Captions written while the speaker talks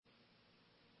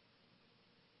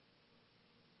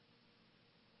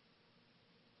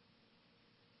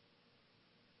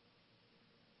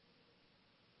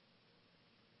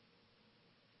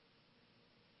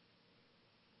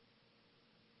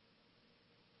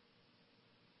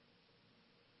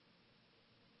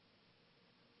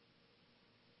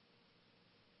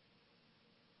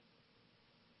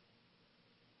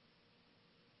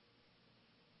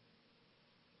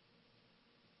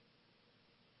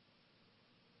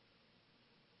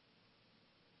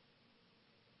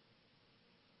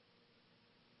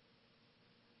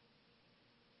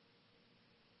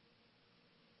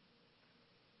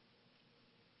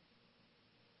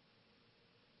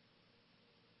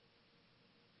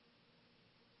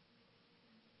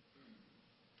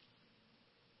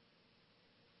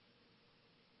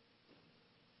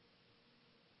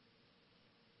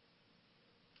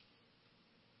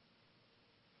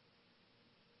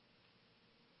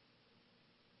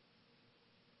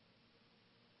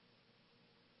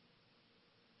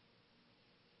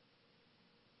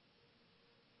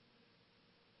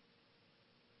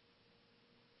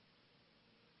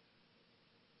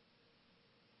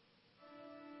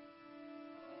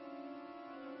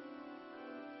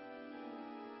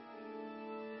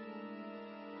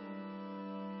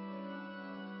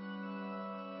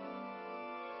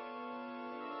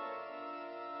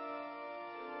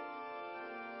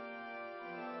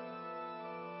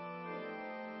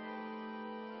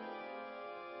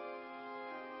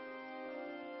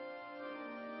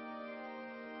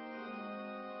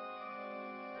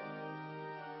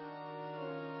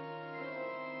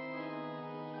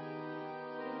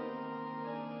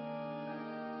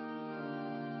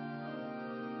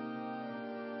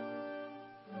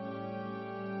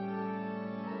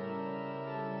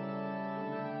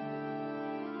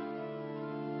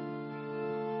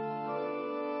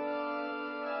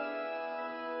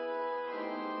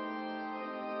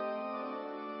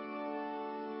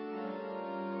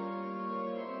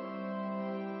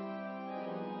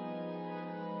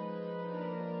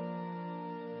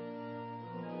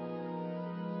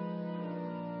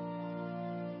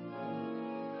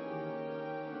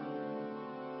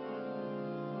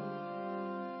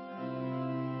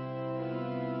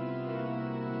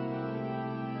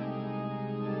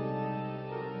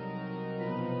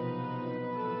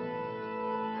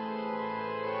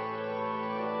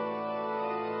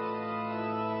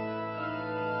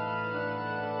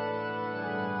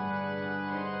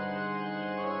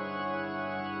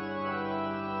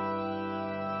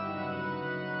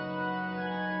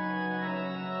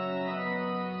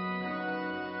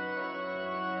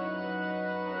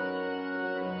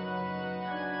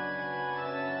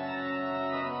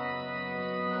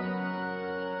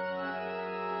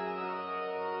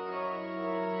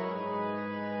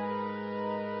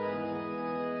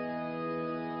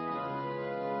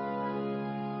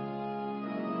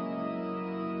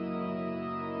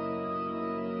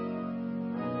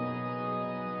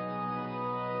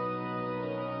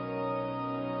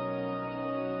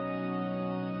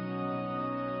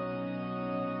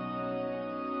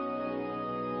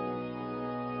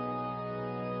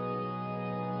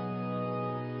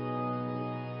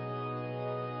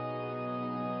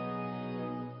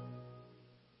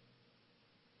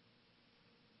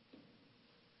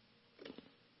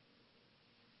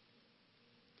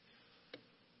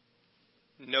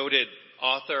Noted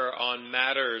author on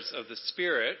matters of the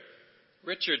Spirit,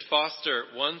 Richard Foster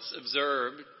once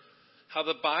observed how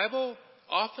the Bible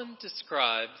often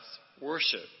describes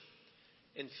worship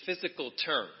in physical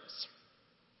terms.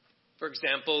 For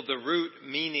example, the root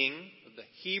meaning of the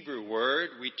Hebrew word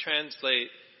we translate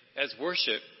as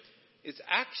worship is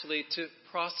actually to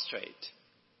prostrate,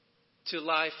 to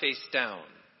lie face down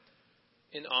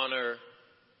in honor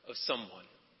of someone.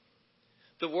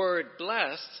 The word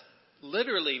bless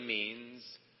literally means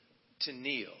to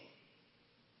kneel.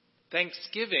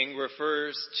 Thanksgiving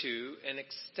refers to an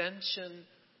extension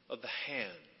of the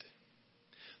hand.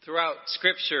 Throughout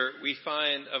Scripture, we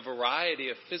find a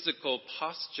variety of physical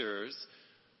postures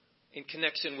in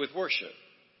connection with worship.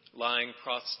 Lying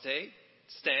prostrate,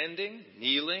 standing,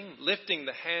 kneeling, lifting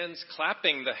the hands,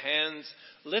 clapping the hands,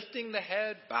 lifting the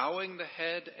head, bowing the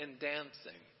head, and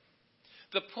dancing.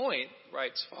 The point,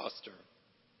 writes Foster,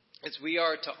 is we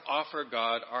are to offer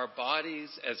God our bodies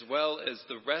as well as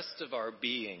the rest of our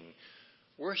being.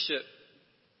 Worship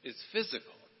is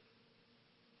physical.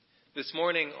 This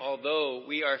morning, although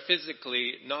we are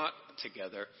physically not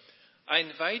together, I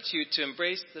invite you to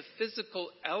embrace the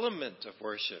physical element of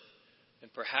worship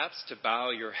and perhaps to bow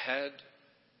your head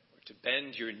or to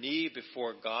bend your knee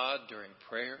before God during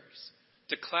prayers,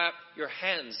 to clap your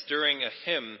hands during a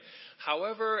hymn,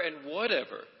 however and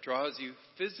whatever draws you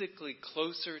physically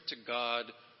closer to God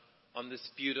on this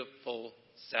beautiful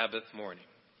Sabbath morning.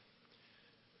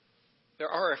 There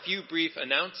are a few brief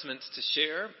announcements to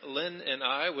share. Lynn and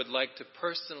I would like to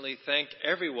personally thank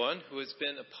everyone who has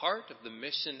been a part of the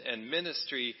mission and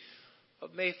ministry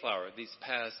of Mayflower these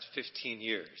past 15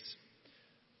 years.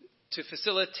 To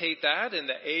facilitate that in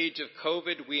the age of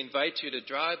COVID, we invite you to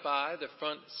drive by the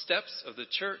front steps of the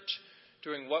church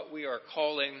during what we are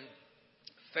calling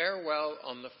Farewell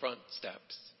on the Front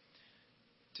Steps,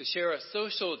 to share a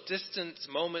social distance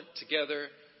moment together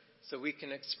so we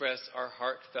can express our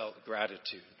heartfelt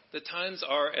gratitude. The times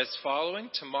are as following: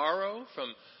 tomorrow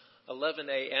from 11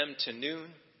 a.m. to noon,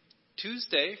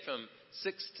 Tuesday from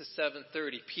 6 to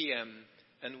 7:30 p.m.,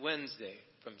 and Wednesday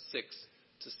from 6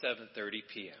 to 7:30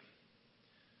 p.m.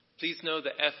 Please know the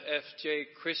FFJ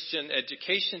Christian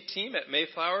Education Team at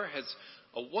Mayflower has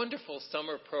a wonderful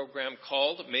summer program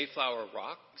called Mayflower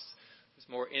Rocks. There's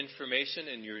more information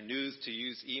in your News to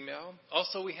Use email.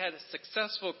 Also, we had a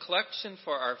successful collection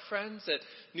for our friends at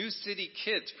New City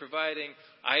Kids, providing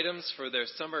items for their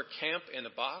summer camp in a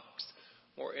box.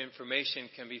 More information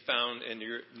can be found in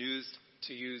your News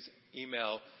to Use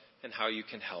email and how you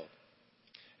can help.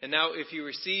 And now, if you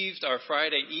received our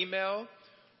Friday email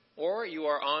or you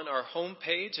are on our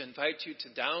homepage, I invite you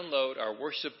to download our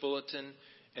worship bulletin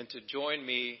and to join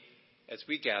me as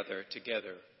we gather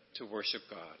together to worship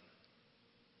God.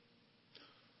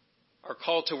 Our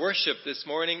call to worship this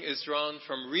morning is drawn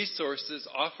from resources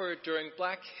offered during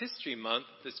Black History Month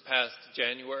this past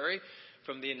January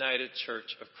from the United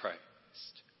Church of Christ.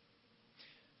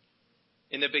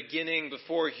 In the beginning,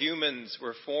 before humans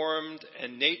were formed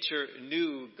and nature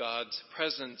knew God's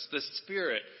presence, the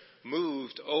Spirit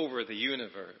moved over the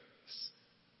universe.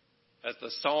 As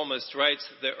the psalmist writes,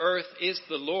 the earth is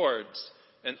the Lord's,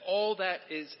 and all that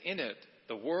is in it,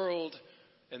 the world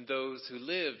and those who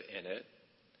live in it.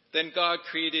 Then God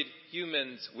created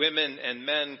humans, women, and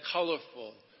men,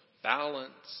 colorful,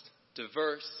 balanced,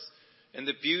 diverse, and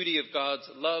the beauty of God's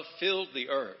love filled the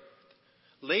earth.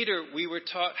 Later, we were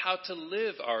taught how to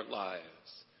live our lives.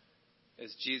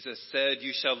 As Jesus said,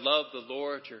 you shall love the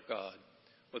Lord your God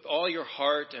with all your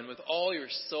heart and with all your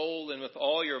soul and with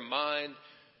all your mind,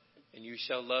 and you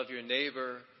shall love your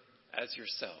neighbor as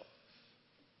yourself.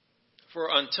 For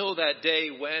until that day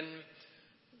when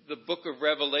the book of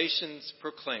Revelations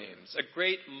proclaims a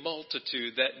great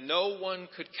multitude that no one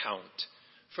could count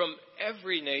from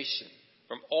every nation,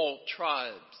 from all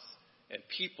tribes and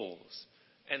peoples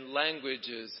and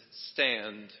languages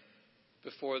stand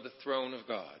before the throne of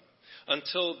God.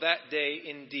 Until that day,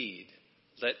 indeed,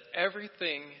 let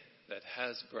everything that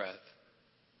has breath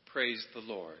praise the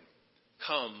Lord.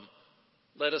 Come,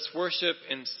 let us worship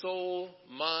in soul,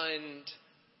 mind,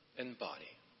 and body.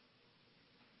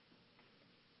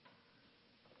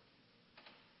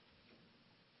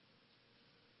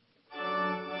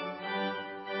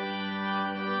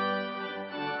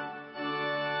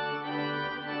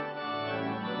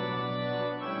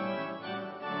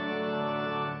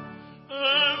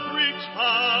 Every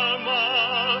time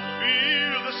I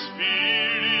feel the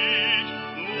Spirit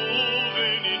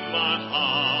moving in my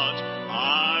heart,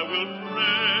 I will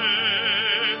pray.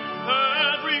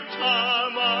 Every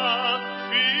time I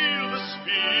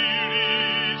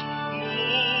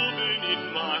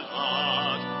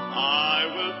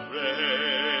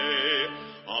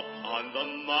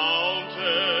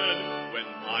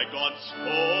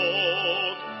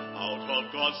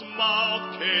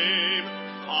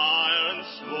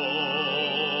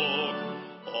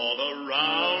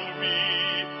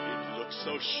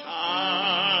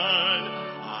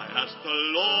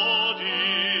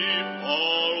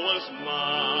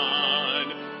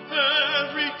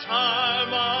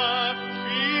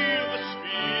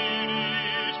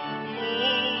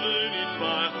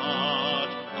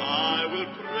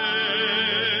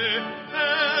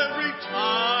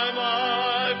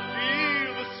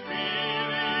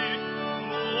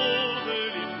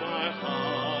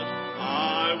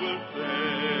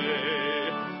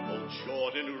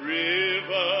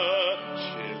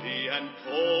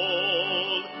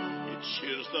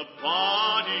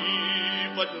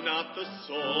the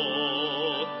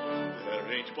soul. There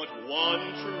ain't but one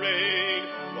train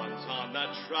runs on that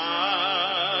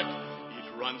track. It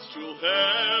runs to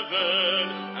heaven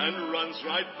and runs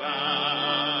right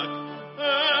back.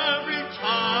 Every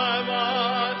time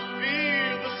I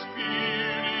feel the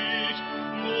Spirit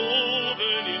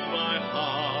moving in my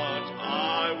heart,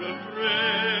 I will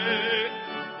pray.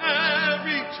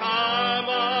 Every time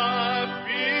I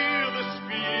feel the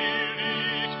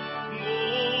Spirit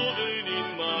moving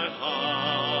in my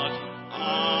heart,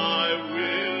 I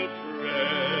will pray.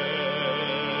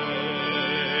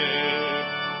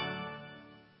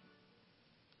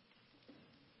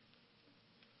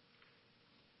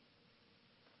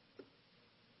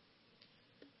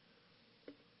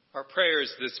 Our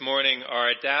prayers this morning are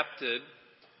adapted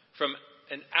from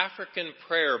an African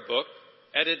prayer book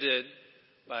edited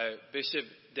by Bishop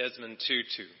Desmond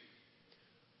Tutu.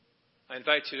 I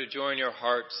invite you to join your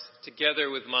hearts together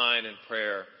with mine in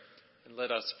prayer, and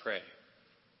let us pray.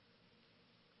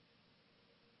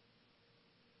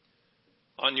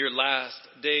 On your last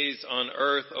days on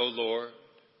earth, O Lord,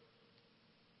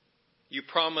 you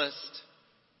promised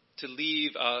to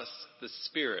leave us the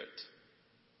Spirit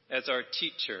as our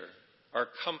teacher, our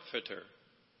comforter.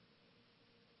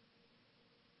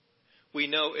 We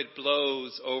know it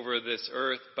blows over this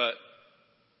earth, but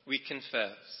we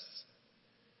confess,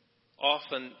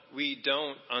 often we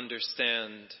don't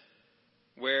understand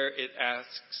where it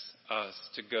asks us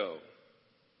to go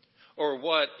or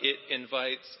what it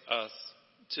invites us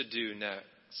to do next.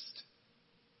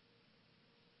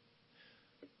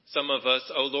 Some of us,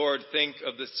 O Lord, think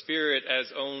of the Spirit as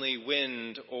only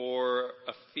wind or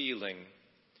a feeling.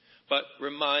 But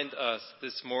remind us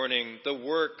this morning, the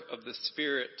work of the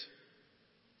Spirit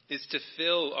is to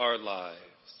fill our lives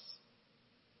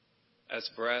as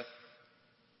breath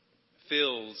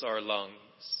fills our lungs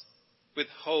with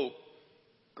hope,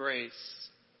 grace,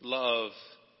 love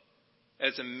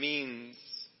as a means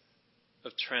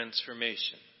of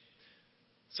transformation.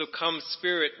 So come,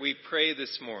 Spirit, we pray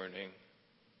this morning,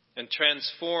 and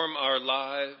transform our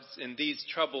lives in these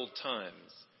troubled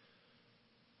times.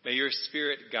 May your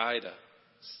Spirit guide us,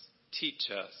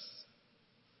 teach us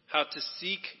how to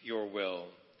seek your will.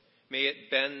 May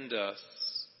it bend us,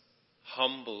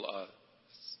 humble us,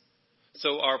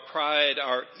 so our pride,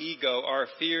 our ego, our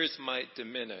fears might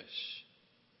diminish,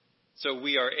 so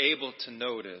we are able to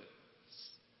notice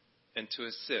and to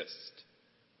assist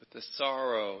with the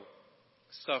sorrow,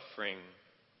 suffering,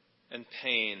 and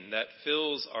pain that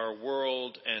fills our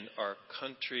world and our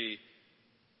country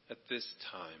at this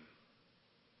time.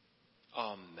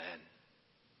 Amen.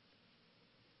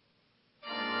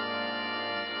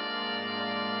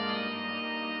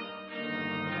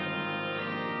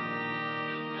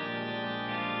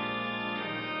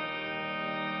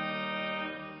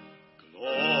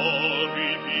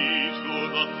 Glory be to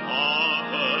the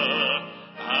Father,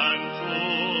 and to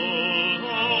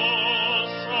the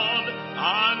Son,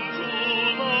 and to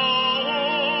the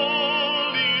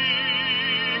Holy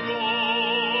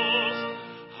Ghost,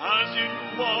 as it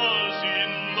was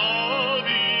in the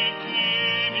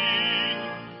beginning,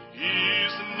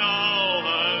 is now,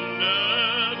 and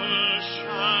ever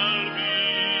shall be,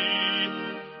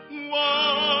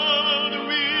 world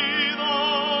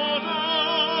without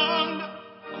end.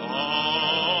 Amen.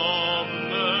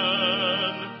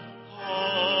 Amen.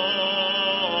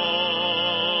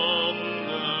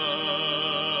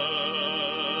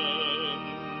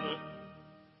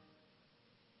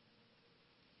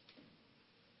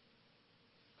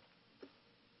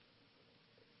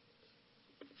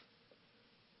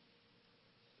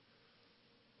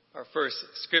 Our first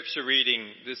scripture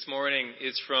reading this morning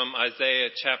is from Isaiah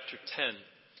chapter 10,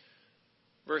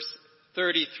 verse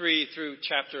 33 through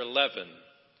chapter 11,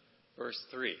 verse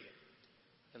 3.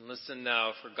 And listen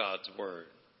now for God's word.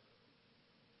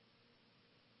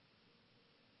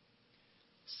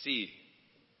 See,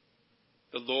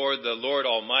 the Lord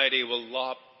Almighty will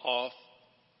lop off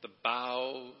the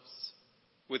boughs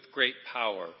with great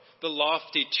power. The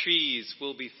lofty trees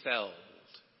will be felled.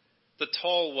 The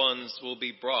tall ones will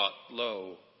be brought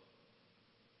low.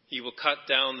 He will cut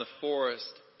down the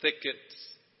forest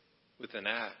thickets with an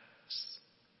axe.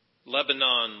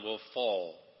 Lebanon will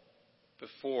fall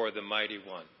before the mighty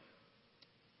one.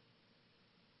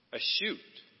 A shoot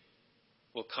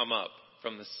will come up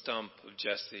from the stump of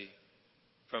Jesse.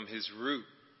 From his roots,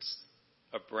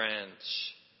 a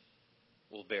branch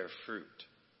will bear fruit.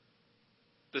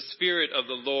 The Spirit of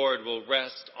the Lord will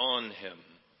rest on him,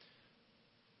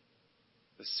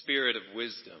 the Spirit of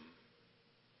wisdom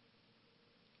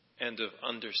and of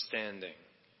understanding,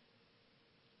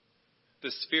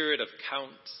 the Spirit of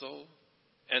counsel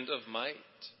and of might,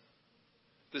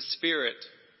 the spirit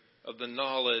of the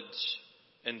knowledge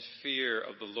and fear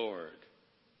of the Lord.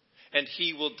 And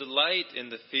he will delight in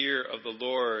the fear of the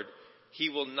Lord. He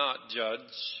will not judge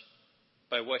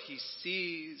by what he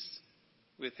sees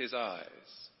with his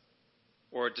eyes,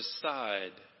 or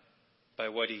decide by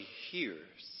what he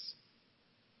hears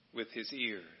with his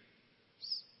ears.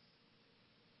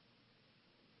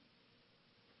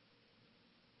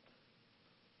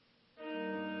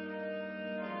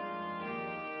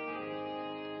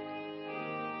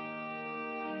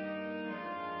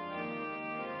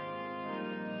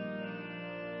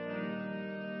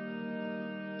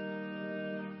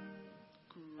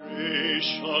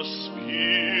 Gracious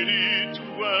Spirit,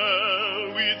 dwell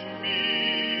with me.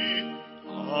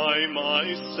 I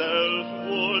myself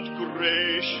would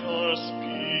gracious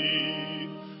be,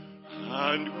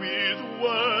 and with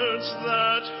words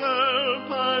that help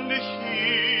and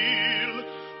heal,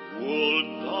 would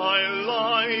thy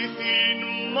life in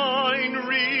mine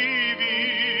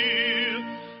reveal,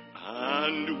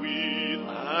 and with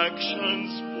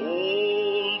actions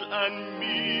bold and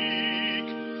meek,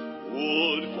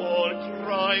 would for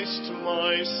Christ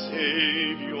my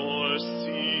Saviour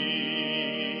seek.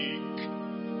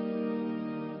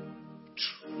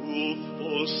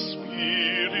 Truthful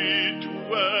Spirit,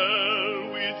 dwell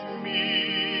with me.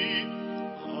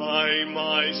 I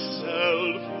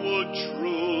myself would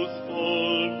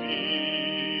truthful be,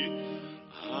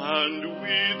 and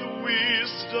with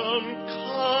wisdom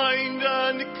kind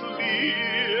and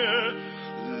clear,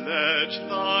 let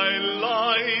thy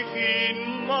life in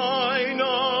mine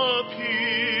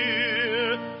appear,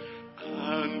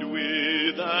 and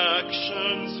with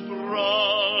actions brotherly,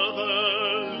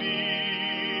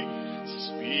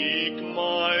 speak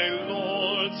my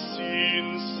Lord's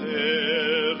sincerity.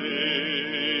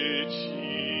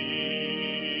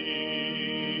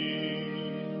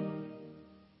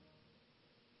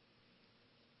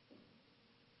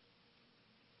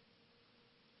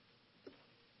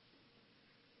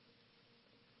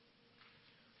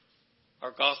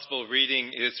 Our gospel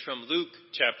reading is from Luke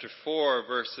chapter 4,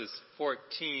 verses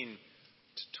 14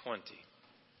 to 20.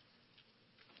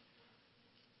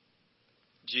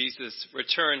 Jesus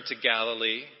returned to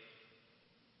Galilee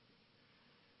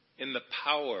in the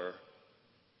power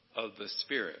of the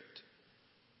Spirit,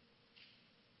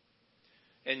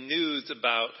 and news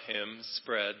about him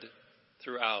spread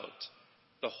throughout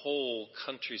the whole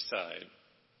countryside.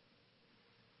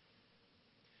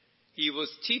 He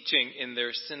was teaching in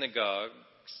their synagogues,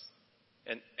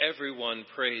 and everyone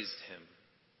praised him.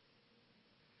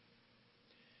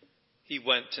 He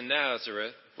went to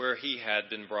Nazareth, where he had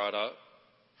been brought up,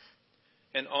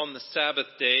 and on the Sabbath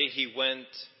day he went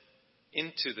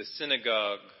into the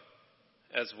synagogue,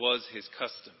 as was his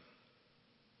custom.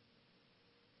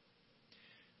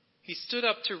 He stood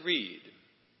up to read,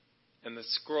 and the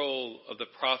scroll of the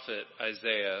prophet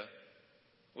Isaiah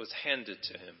was handed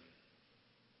to him.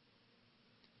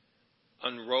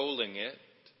 Unrolling it,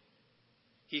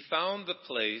 he found the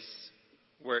place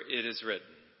where it is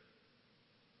written,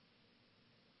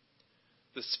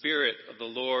 "The Spirit of the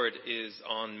Lord is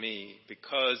on me,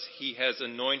 because he has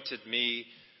anointed me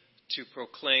to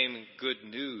proclaim good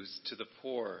news to the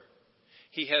poor.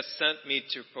 He has sent me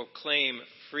to proclaim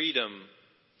freedom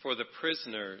for the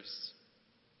prisoners,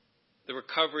 the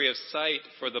recovery of sight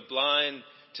for the blind,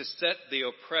 to set the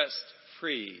oppressed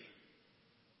free,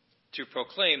 to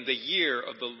proclaim the year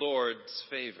of the Lord's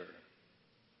favor."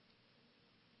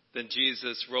 Then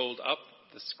Jesus rolled up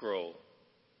the scroll,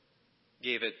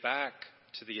 gave it back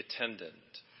to the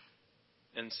attendant,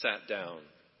 and sat down.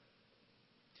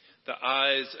 The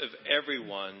eyes of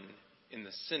everyone in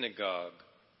the synagogue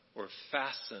were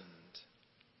fastened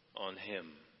on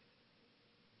him.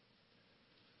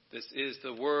 This is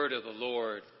the word of the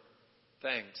Lord.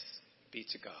 Thanks be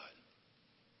to God.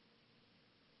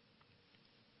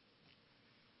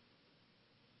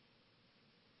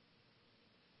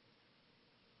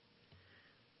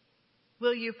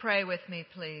 Will you pray with me,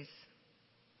 please?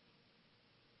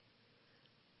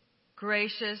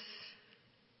 Gracious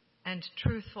and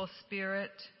truthful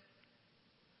Spirit,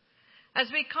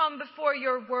 as we come before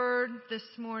your word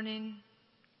this morning,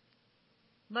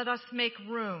 let us make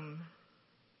room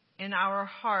in our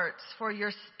hearts for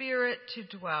your Spirit to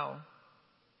dwell.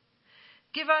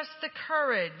 Give us the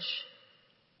courage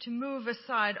to move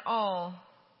aside all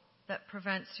that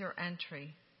prevents your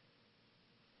entry,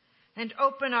 and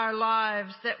open our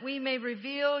lives that we may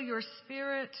reveal your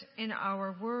Spirit in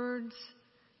our words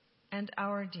and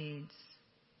our deeds.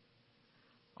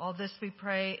 All this we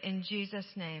pray in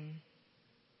Jesus' name.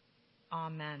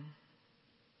 Amen.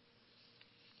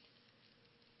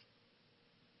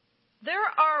 There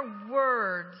are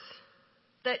words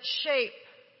that shape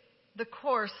the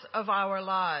course of our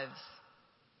lives.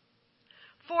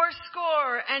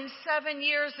 77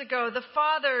 years ago, the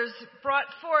fathers brought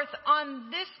forth on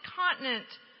this continent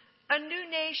a new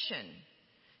nation,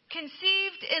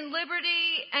 conceived in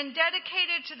liberty and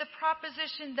dedicated to the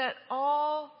proposition that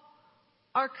all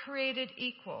are created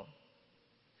equal.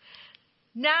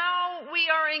 Now we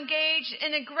are engaged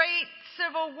in a great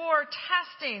civil war,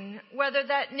 testing whether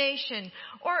that nation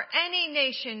or any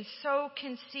nation so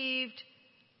conceived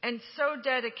and so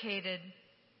dedicated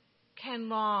can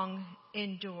long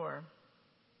endure.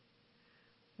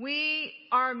 We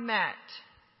are met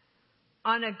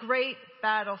on a great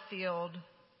battlefield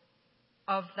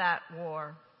of that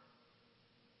war.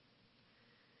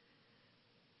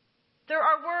 There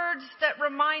are words that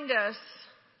remind us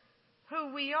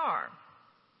who we are.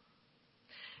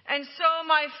 And so,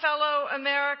 my fellow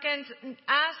Americans,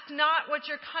 ask not what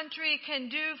your country can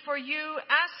do for you,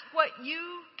 ask what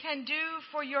you can do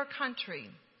for your country.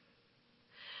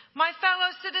 My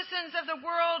fellow citizens of the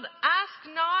world,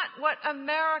 ask not what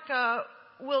America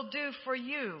will do for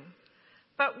you,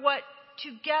 but what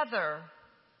together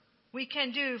we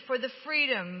can do for the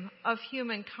freedom of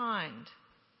humankind.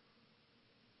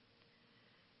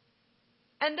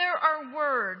 And there are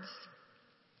words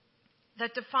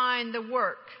that define the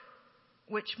work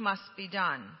which must be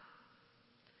done.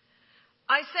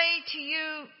 I say to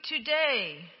you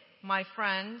today, my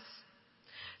friends,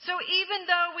 so even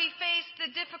though we face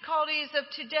the difficulties of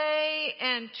today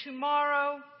and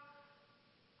tomorrow,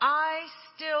 I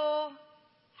still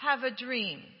have a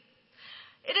dream.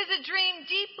 It is a dream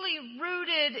deeply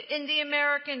rooted in the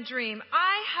American dream.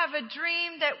 I have a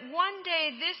dream that one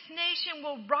day this nation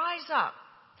will rise up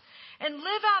and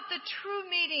live out the true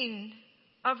meaning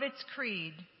of its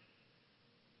creed.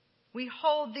 We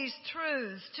hold these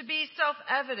truths to be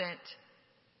self-evident,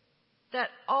 that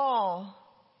all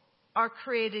are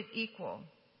created equal.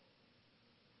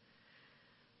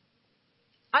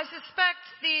 I suspect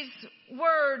these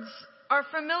words are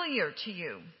familiar to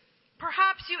you.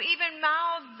 Perhaps you even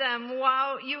mouthed them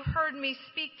while you heard me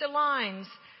speak the lines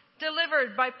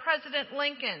delivered by President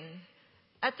Lincoln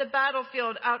at the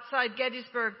battlefield outside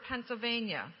Gettysburg,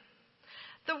 Pennsylvania.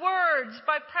 The words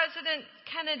by President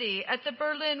Kennedy at the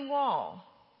Berlin Wall.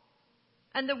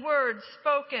 And the words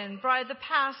spoken by the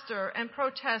pastor and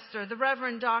protester, the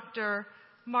Reverend Dr.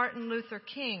 Martin Luther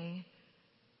King,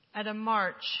 at a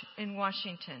march in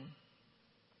Washington.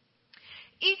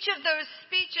 Each of those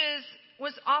speeches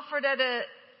was offered at a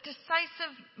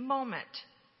decisive moment,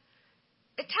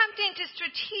 attempting to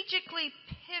strategically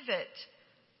pivot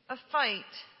a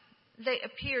fight they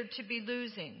appeared to be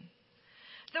losing.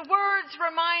 The words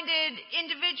reminded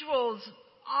individuals,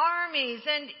 armies,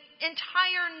 and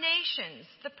entire nations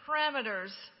the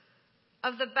parameters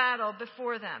of the battle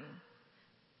before them.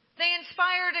 They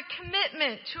inspired a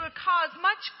commitment to a cause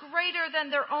much greater than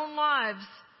their own lives,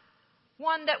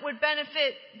 one that would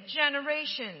benefit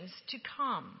generations to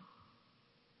come.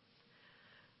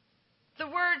 The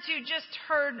words you just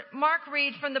heard Mark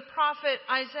read from the prophet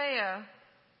Isaiah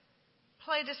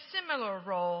played a similar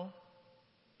role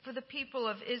for the people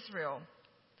of Israel.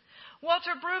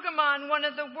 Walter Brueggemann, one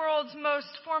of the world's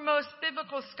foremost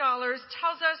biblical scholars,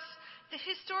 tells us the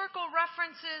historical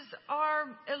references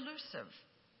are elusive.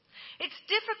 It's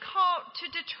difficult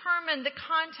to determine the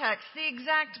context, the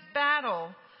exact battle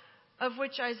of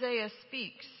which Isaiah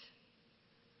speaks.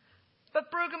 But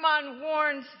Brueggemann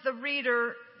warns the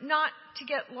reader not to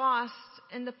get lost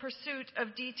in the pursuit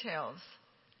of details.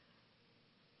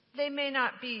 They may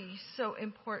not be so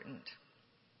important.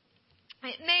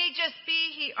 It may just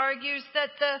be, he argues, that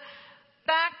the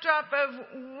backdrop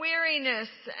of weariness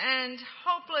and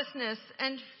hopelessness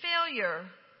and failure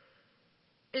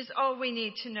is all we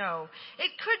need to know.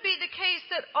 It could be the case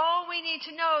that all we need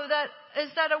to know is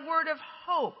that a word of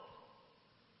hope,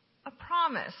 a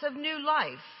promise of new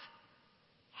life,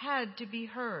 had to be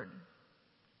heard.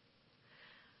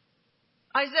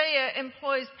 Isaiah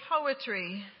employs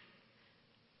poetry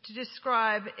to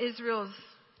describe Israel's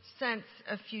sense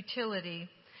of futility.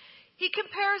 He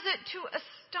compares it to a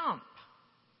stump,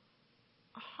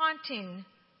 a haunting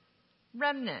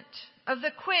remnant of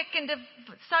the quick and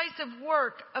decisive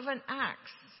work of an axe.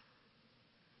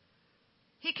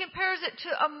 He compares it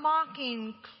to a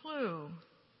mocking clue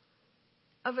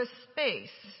of a space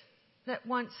that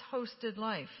once hosted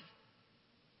life.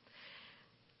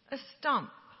 A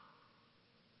stump.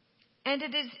 And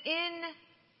it is in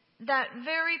that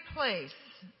very place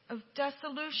of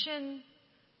dissolution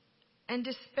and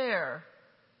despair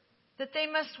that they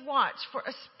must watch for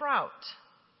a sprout,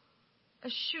 a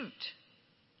shoot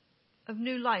of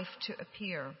new life to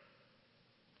appear.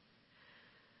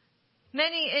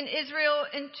 Many in Israel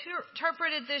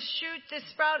interpreted this shoot, this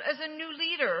sprout, as a new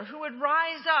leader who would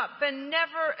rise up and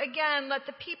never again let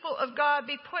the people of God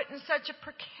be put in such a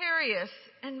precarious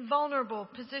and vulnerable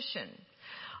position.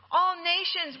 All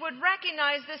nations would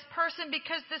recognize this person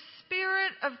because the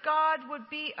Spirit of God would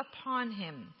be upon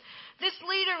him. This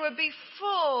leader would be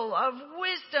full of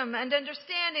wisdom and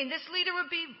understanding. This leader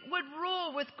would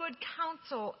rule with good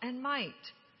counsel and might.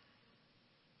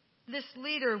 This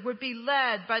leader would be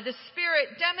led by the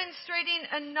Spirit, demonstrating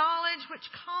a knowledge which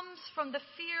comes from the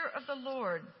fear of the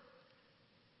Lord.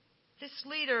 This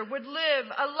leader would live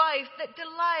a life that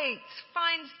delights,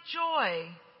 finds joy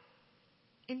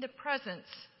in the presence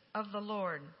of the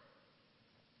Lord.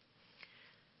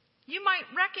 You might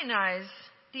recognize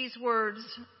these words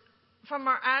from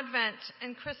our Advent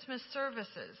and Christmas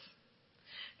services.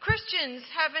 Christians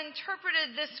have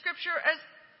interpreted this scripture as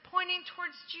pointing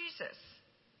towards Jesus.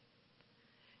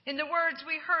 In the words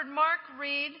we heard Mark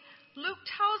read, Luke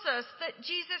tells us that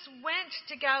Jesus went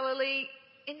to Galilee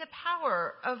in the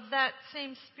power of that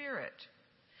same Spirit.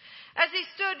 As he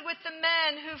stood with the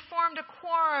men who formed a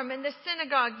quorum in the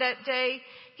synagogue that day,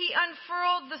 he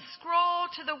unfurled the scroll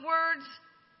to the words,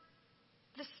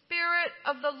 "The Spirit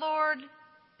of the Lord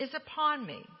is upon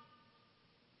me."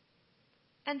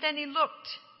 And then he looked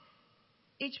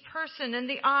each person in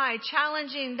the eye,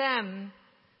 challenging them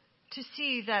to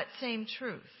see that same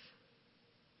truth.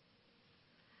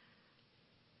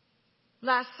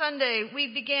 Last Sunday,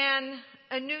 we began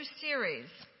a new series,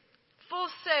 Full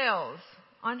Sails,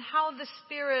 on how the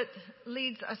Spirit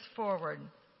leads us forward.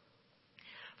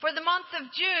 For the month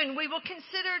of June, we will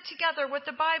consider together what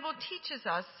the Bible teaches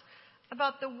us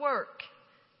about the work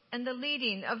and the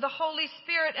leading of the Holy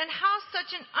Spirit and how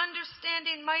such an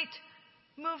understanding might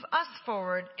move us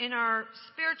forward in our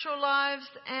spiritual lives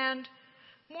and,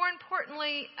 more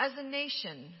importantly, as a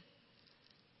nation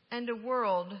and a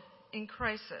world in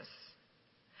crisis.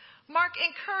 Mark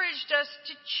encouraged us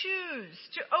to choose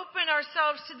to open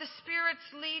ourselves to the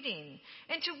Spirit's leading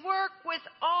and to work with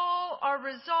all our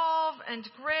resolve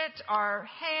and grit, our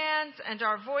hands and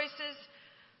our voices,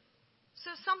 so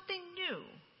something new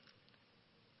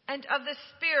and of the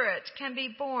Spirit can be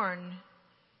born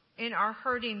in our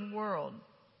hurting world.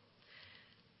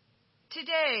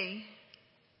 Today,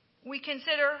 we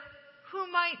consider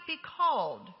who might be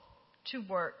called to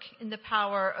work in the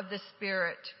power of the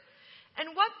Spirit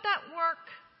and what that work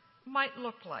might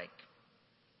look like.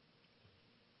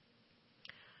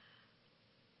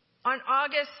 On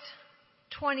August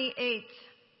 28th,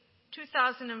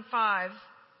 2005,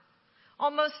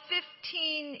 almost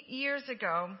 15 years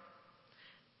ago,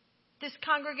 this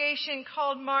congregation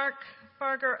called Mark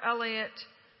Barger Elliott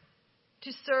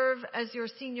to serve as your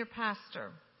senior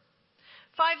pastor.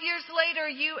 5 years later,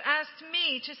 you asked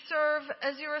me to serve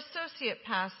as your associate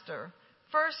pastor,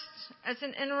 first as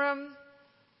an interim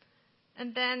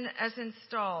and then as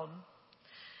installed.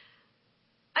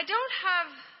 I don't have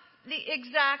the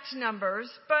exact numbers,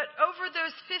 but over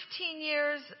those 15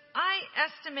 years, I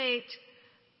estimate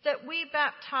that we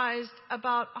baptized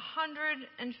about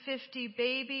 150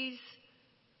 babies,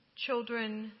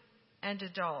 children, and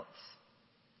adults.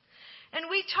 And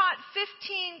we taught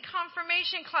 15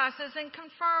 confirmation classes and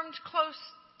confirmed close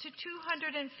to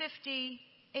 250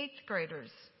 eighth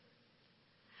graders.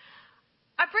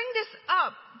 I bring this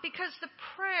up because the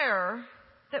prayer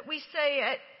that we say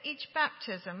at each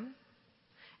baptism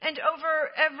and over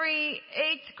every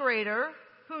eighth grader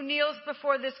who kneels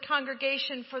before this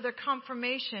congregation for their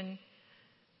confirmation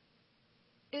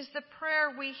is the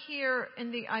prayer we hear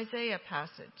in the Isaiah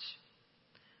passage.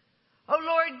 O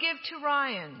Lord, give to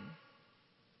Ryan,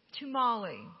 to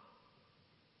Molly,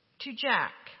 to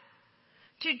Jack,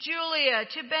 to Julia,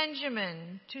 to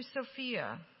Benjamin, to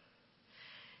Sophia.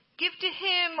 Give to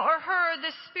him or her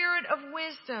the spirit of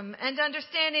wisdom and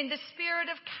understanding, the spirit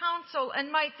of counsel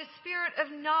and might, the spirit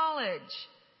of knowledge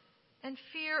and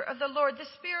fear of the Lord, the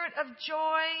spirit of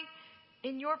joy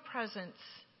in your presence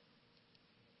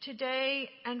today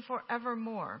and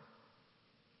forevermore.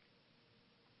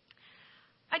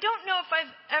 I don't know if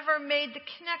I've ever made the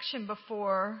connection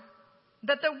before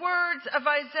that the words of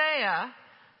Isaiah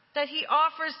that he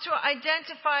offers to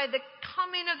identify the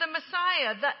coming of the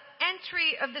Messiah, the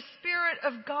entry of the Spirit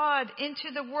of God into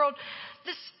the world,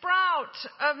 the sprout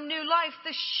of new life,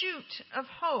 the shoot of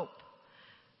hope.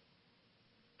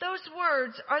 Those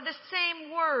words are the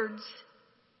same words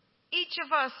each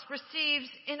of us receives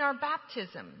in our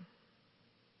baptism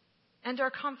and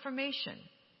our confirmation.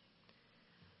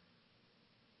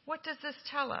 What does this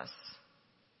tell us?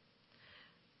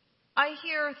 I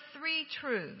hear three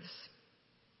truths.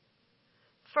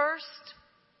 First,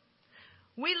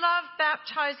 we love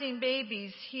baptizing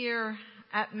babies here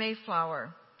at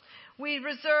Mayflower. We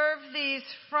reserve these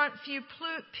front few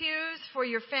pews for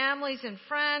your families and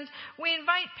friends. We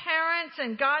invite parents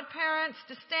and godparents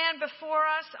to stand before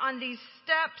us on these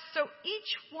steps so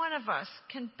each one of us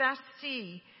can best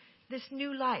see this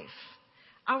new life,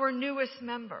 our newest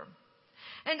member.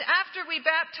 And after we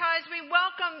baptize, we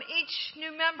welcome each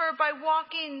new member by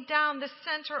walking down the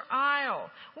center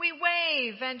aisle. We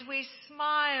wave and we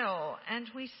smile and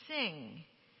we sing,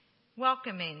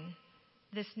 welcoming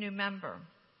this new member.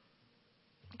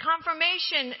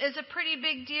 Confirmation is a pretty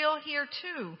big deal here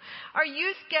too. Our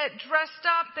youth get dressed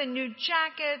up in new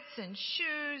jackets and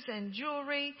shoes and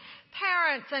jewelry.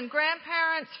 Parents and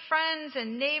grandparents, friends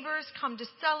and neighbors come to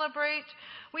celebrate.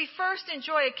 We first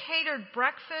enjoy a catered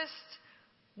breakfast.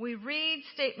 We read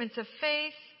statements of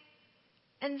faith.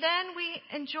 And then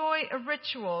we enjoy a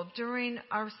ritual during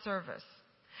our service.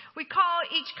 We call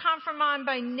each confirmand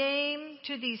by name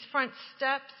to these front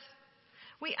steps.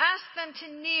 We ask them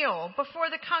to kneel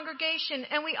before the congregation,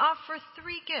 and we offer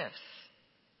 3 gifts.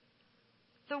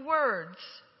 The words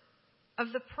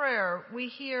of the prayer we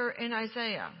hear in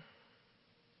Isaiah,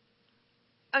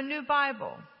 a new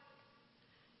Bible,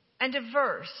 and a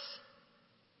verse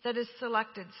that is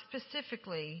selected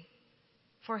specifically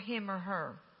for him or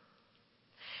her.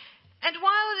 And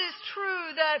while it is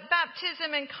true that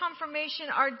baptism and confirmation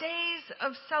are days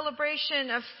of celebration,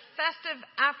 of festive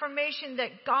affirmation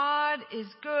that God is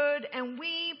good and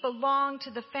we belong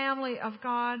to the family of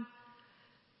God,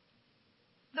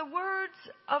 the words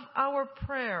of our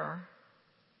prayer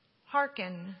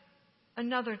hearken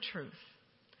another truth.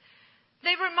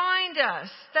 They remind us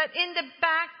that in the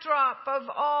backdrop of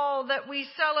all that we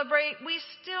celebrate, we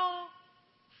still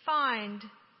find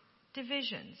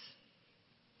divisions.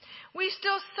 We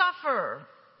still suffer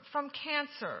from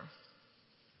cancer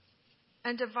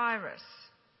and a virus.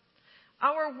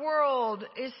 Our world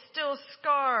is still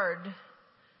scarred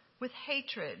with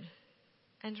hatred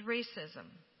and racism.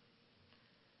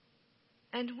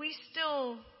 And we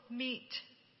still meet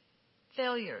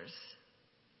failures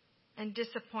and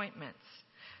disappointments.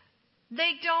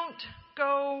 They don't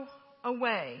go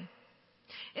away.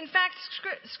 In fact,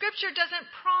 Scripture doesn't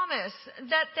promise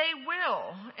that they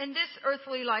will in this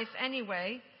earthly life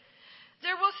anyway.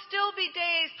 There will still be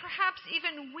days, perhaps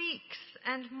even weeks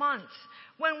and months,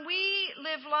 when we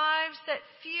live lives that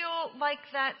feel like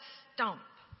that stump,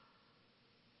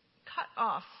 cut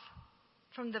off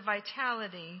from the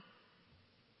vitality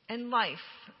and life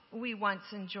we once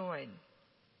enjoyed.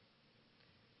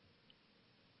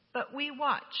 But we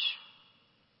watch,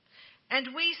 and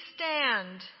we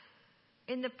stand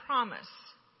in the promise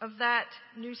of that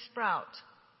new sprout,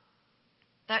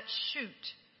 that shoot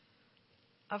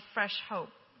of fresh hope.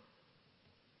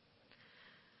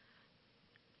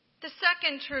 The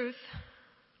second truth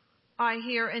I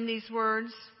hear in these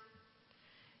words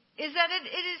is that it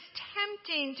is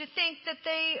tempting to think that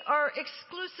they are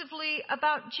exclusively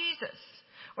about Jesus,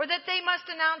 or that they must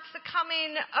announce the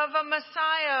coming of a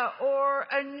Messiah or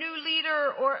a new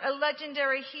leader or a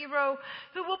legendary hero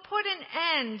who will put an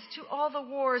end to all the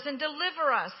wars and deliver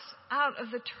us out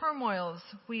of the turmoils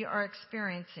we are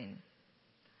experiencing.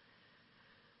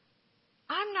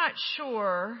 I'm not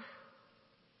sure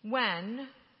when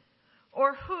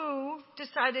or who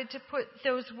decided to put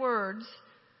those words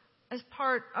as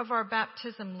part of our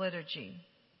baptism liturgy,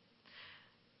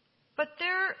 but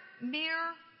their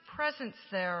mere presence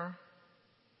there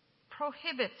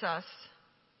prohibits us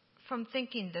from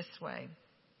thinking this way.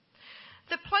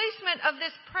 The placement of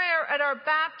this prayer at our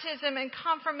baptism and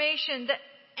confirmation, the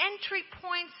entry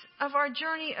points of our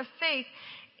journey of faith,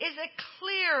 is a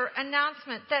clear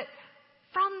announcement that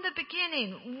from the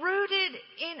beginning, rooted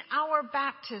in our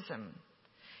baptism,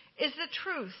 is the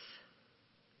truth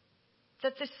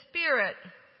that the Spirit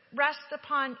rests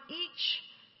upon each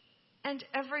and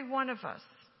every one of us.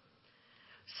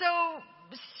 So,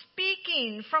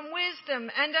 speaking from wisdom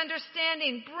and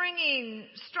understanding, bringing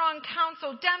strong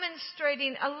counsel,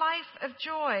 demonstrating a life of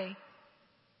joy,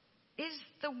 is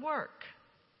the work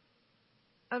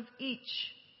of each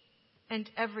and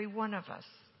every one of us.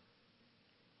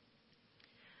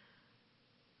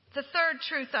 The third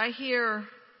truth I hear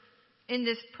in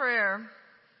this prayer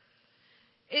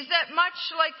is that much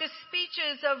like the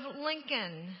speeches of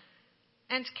Lincoln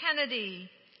and Kennedy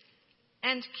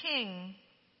and King,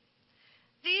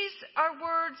 these are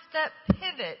words that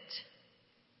pivot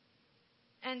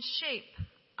and shape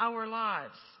our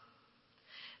lives.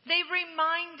 They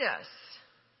remind us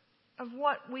of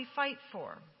what we fight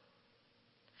for.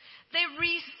 They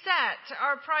reset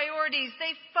our priorities.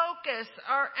 They focus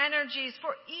our energies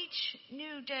for each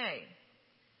new day.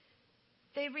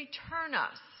 They return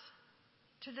us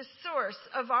to the source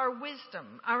of our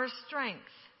wisdom, our strength,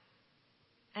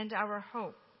 and our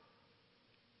hope.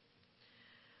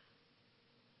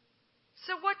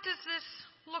 So what does this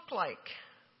look like?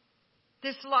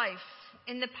 This life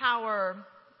in the power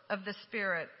of the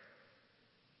Spirit.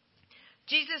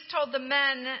 Jesus told the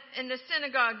men in the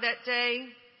synagogue that day,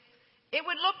 it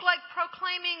would look like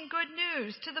proclaiming good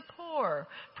news to the poor,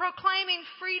 proclaiming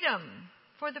freedom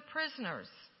for the prisoners,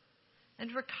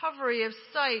 and recovery of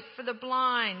sight for the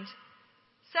blind,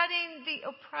 setting the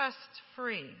oppressed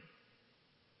free.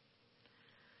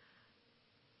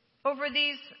 Over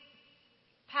these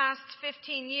past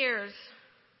 15 years,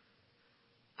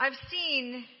 I've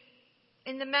seen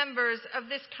in the members of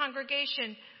this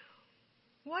congregation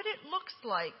what it looks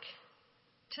like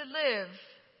to live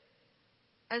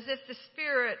as if the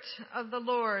Spirit of the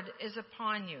Lord is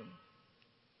upon you.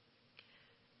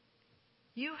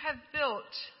 You have built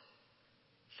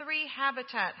 3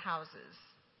 habitat houses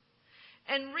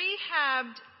and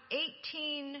rehabbed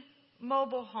 18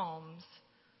 mobile homes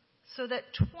so that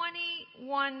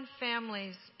 21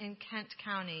 families in Kent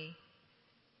County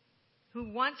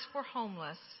who once were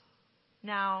homeless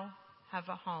now have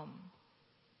a home.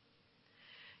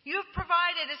 You have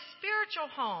provided a spiritual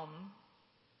home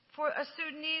for a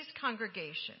Sudanese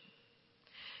congregation.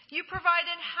 You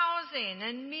provided housing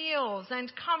and meals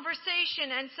and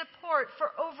conversation and support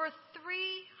for over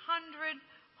 300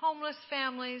 homeless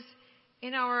families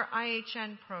in our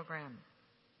IHN program.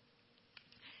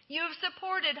 You have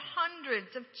supported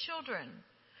hundreds of children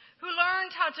who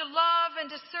learned how to love and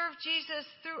to serve Jesus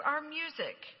through our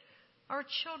music, our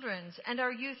children's and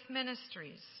our youth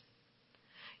ministries.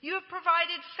 You have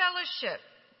provided fellowship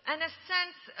and a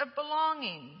sense of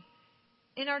belonging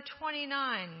in our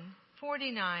 29,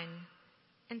 49,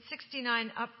 and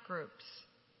 69 up groups.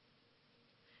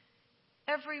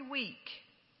 Every week,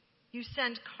 you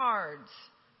send cards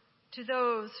to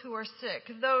those who are sick,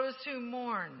 those who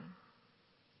mourn,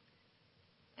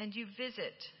 and you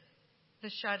visit the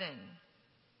shut-in.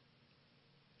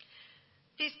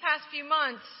 These past few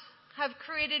months have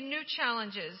created new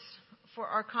challenges for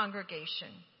our congregation.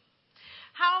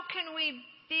 How can we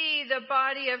be the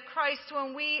body of Christ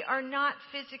when we are not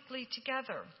physically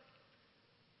together?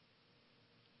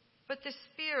 But the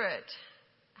Spirit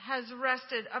has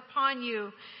rested upon you,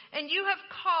 and you have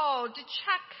called to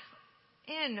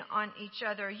check in on each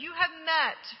other. You have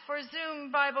met for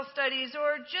Zoom Bible studies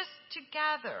or just to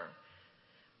gather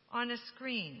on a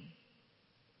screen.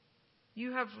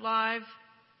 You have live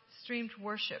streamed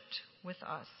worshiped with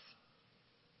us.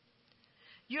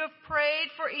 You have prayed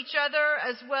for each other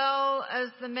as well as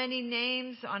the many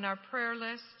names on our prayer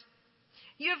list.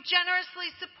 You have generously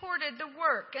supported the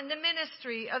work and the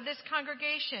ministry of this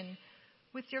congregation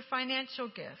with your financial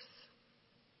gifts.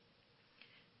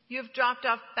 You have dropped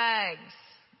off bags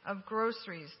of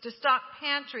groceries to stock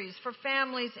pantries for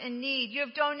families in need. You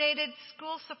have donated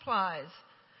school supplies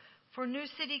for New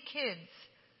City kids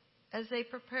as they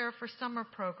prepare for summer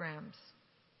programs.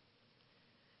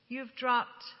 You have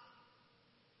dropped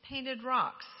painted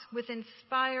rocks with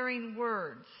inspiring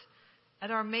words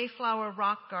at our Mayflower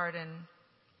Rock Garden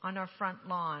on our front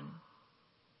lawn.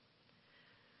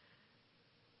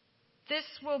 This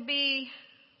will be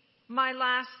my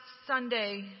last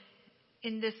Sunday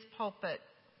in this pulpit.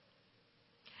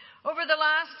 Over the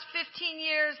last 15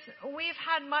 years, we've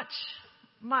had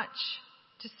much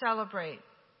to celebrate.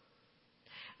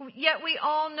 Yet we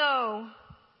all know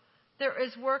there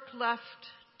is work left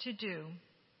to do.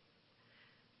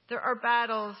 There are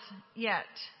battles yet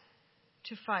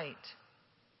to fight.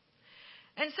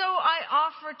 And so I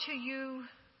offer to you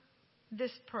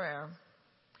this prayer.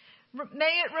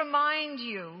 May it remind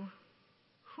you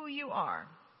who you are.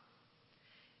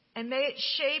 And may it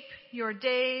shape your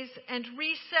days and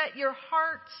reset your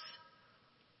hearts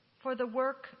for the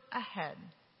work ahead.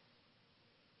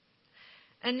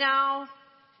 And now,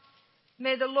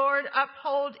 may the Lord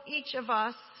uphold each of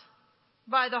us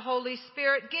by the Holy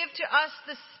Spirit. Give to us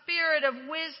the spirit of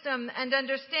wisdom and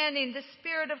understanding, the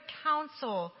spirit of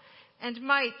counsel and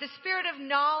might, the spirit of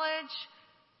knowledge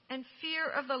and fear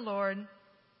of the Lord,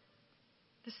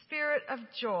 the spirit of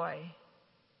joy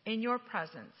in your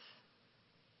presence,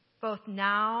 both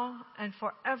now and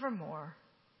forevermore.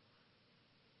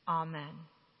 Amen.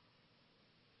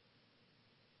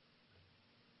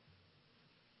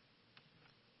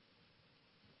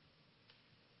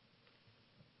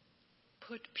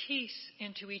 Put peace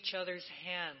into each other's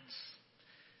hands.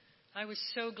 I was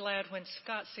so glad when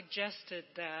Scott suggested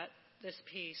that this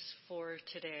piece for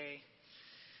today.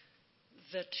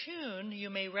 The tune you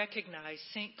may recognize,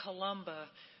 St. Columba.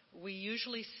 We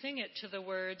usually sing it to the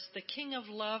words, "The King of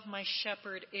Love my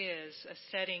shepherd is," a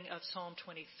setting of Psalm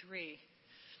 23.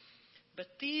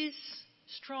 But these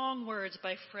strong words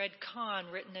by Fred Kahn,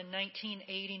 written in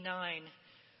 1989,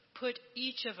 put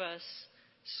each of us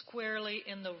squarely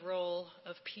in the role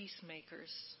of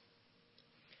peacemakers.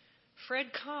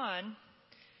 Fred Kahn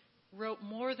wrote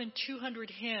more than 200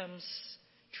 hymns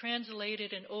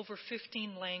translated in over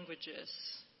 15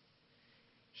 languages.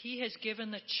 He has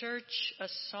given the church a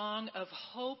song of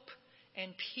hope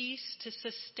and peace to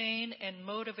sustain and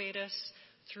motivate us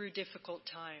through difficult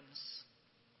times.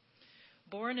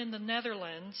 Born in the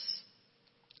Netherlands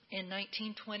in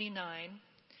 1929,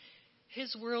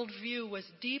 his worldview was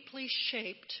deeply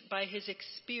shaped by his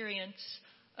experience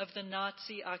of the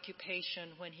Nazi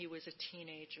occupation when he was a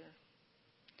teenager.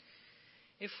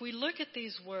 If we look at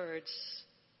these words,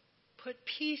 put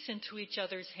peace into each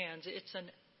other's hands, it's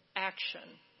an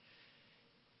action.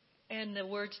 And the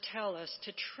words tell us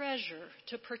to treasure,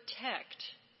 to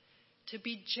protect, to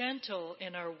be gentle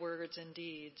in our words and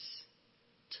deeds,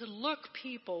 to look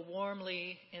people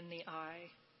warmly in the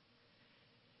eye.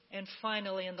 And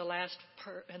finally, in the last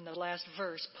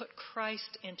verse, put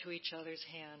Christ into each other's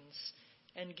hands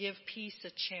and give peace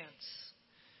a chance.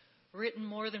 Written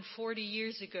more than 40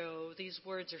 years ago, these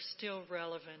words are still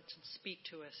relevant and speak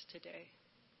to us today.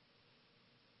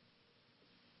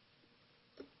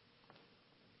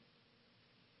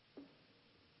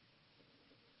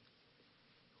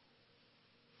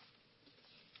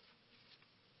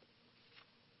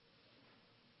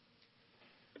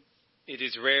 It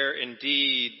is rare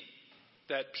indeed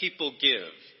that people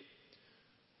give.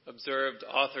 Observed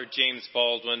author James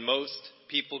Baldwin, most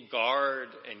people guard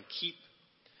and keep.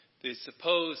 They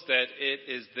suppose that it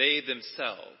is they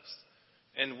themselves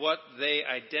and what they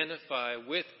identify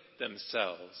with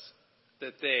themselves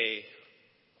that they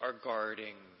are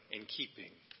guarding and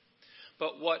keeping.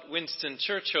 But what Winston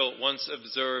Churchill once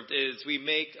observed is we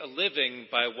make a living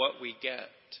by what we get,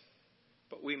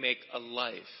 but we make a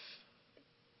life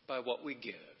by what we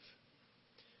give.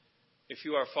 If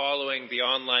you are following the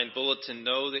online bulletin,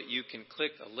 know that you can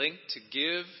click a link to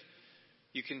give.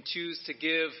 You can choose to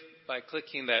give by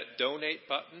clicking that donate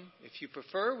button. If you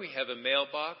prefer, we have a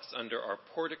mailbox under our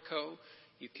portico.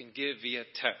 You can give via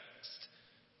text.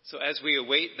 So as we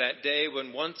await that day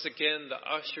when once again the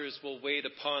ushers will wait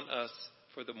upon us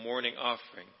for the morning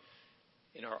offering,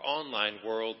 in our online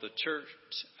world, the church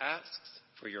asks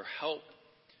for your help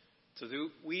so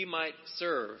that we might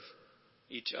serve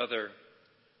each other.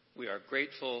 We are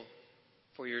grateful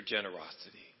for your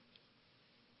generosity.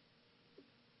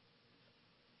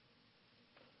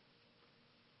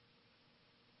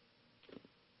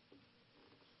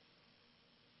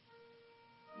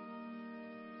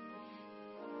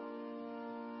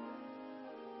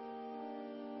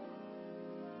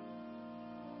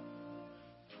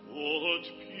 Put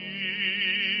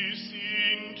peace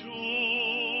into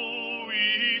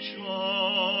each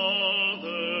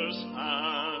other's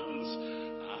hands,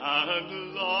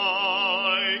 and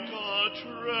like a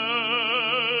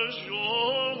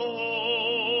treasure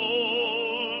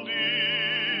hold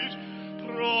it,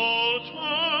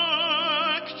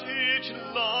 protect it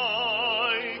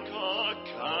like a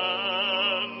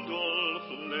candle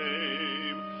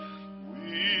flame,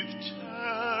 with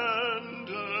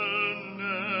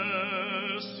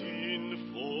tenderness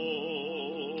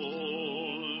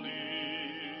enfold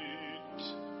it.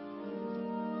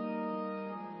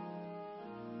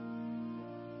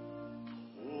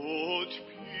 Put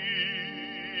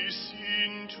peace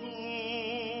into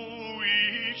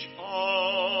each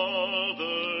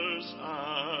other's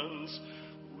hands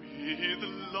with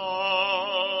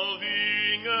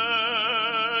loving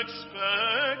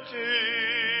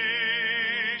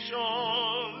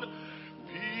expectation.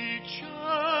 Be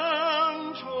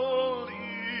gentle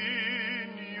in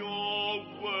your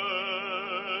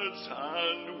words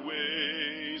and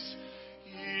ways,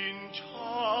 in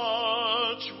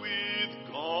touch with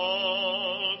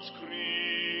God's creation.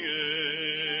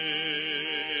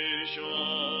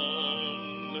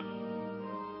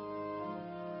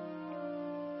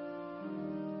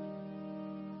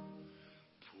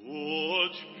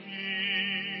 Put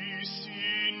peace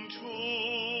into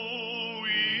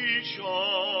each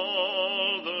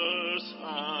other's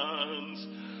hands,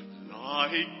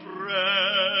 like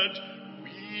bread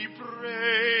we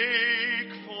break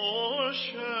for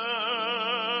sharing.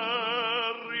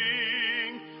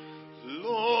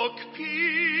 Look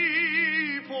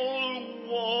people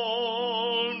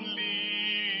warmly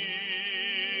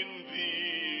in the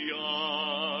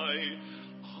eye.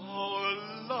 Our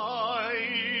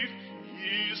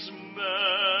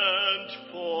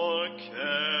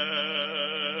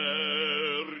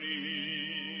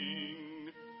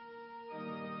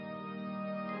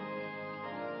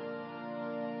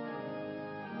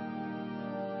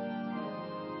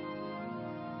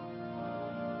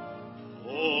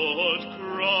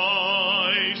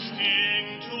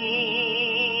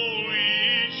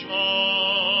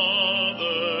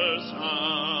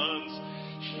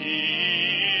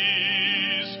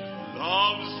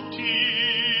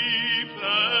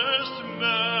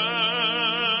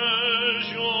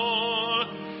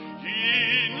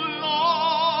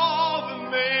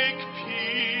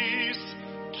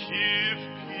Give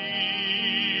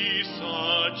peace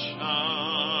a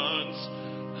chance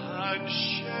and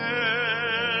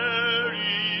share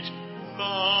it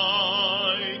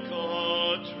like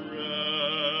a treasure.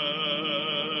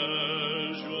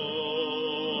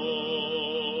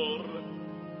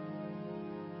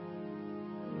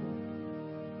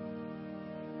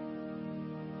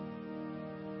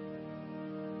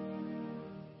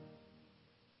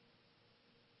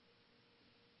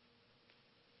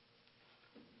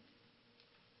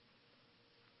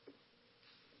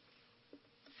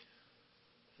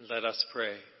 Let us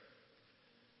pray.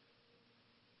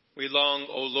 We long,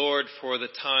 O Lord, for the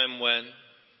time when,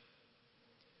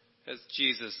 as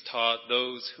Jesus taught,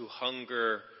 those who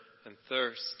hunger and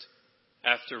thirst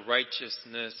after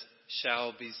righteousness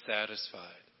shall be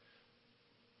satisfied.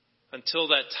 Until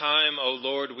that time, O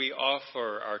Lord, we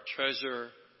offer our treasure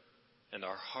and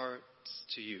our hearts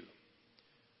to you.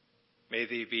 May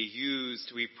they be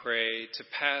used, we pray, to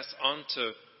pass on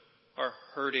to our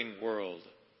hurting world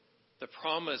the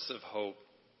promise of hope,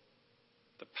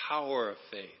 the power of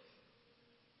faith,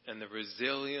 and the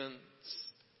resilience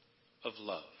of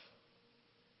love.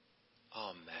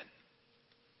 Amen.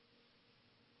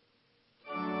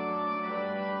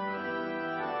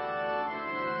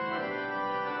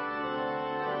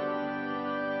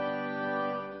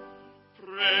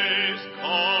 Praise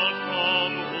God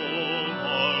from whom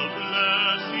all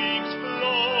blessings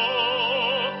flow.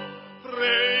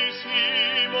 Praise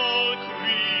Him, all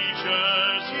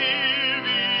creatures here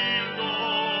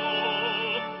below.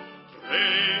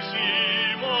 Praise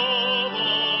Him, all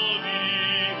the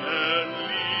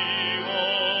heavenly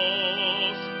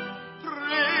hosts.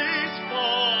 Praise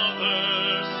Father,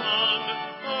 Son,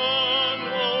 and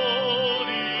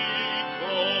Holy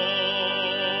Ghost.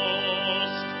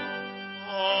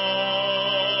 Amen.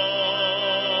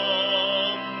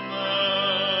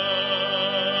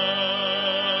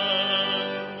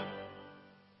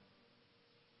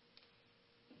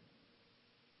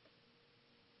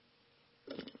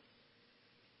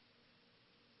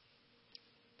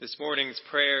 This morning's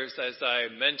prayers, as I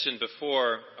mentioned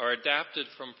before, are adapted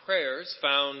from prayers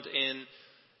found in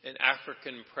an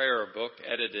African prayer book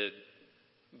edited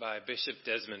by Bishop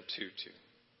Desmond Tutu.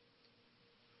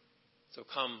 So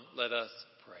come, let us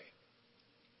pray.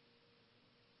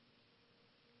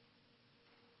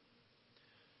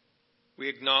 We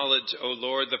acknowledge, O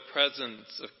Lord, the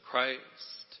presence of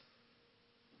Christ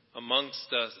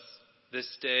amongst us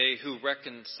this day, who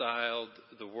reconciled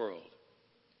the world.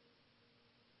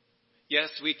 Yes,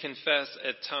 we confess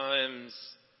at times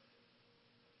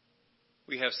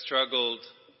we have struggled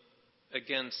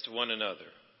against one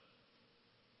another.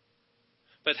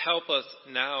 But help us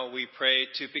now, we pray,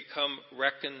 to become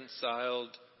reconciled,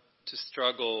 to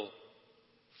struggle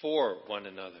for one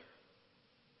another.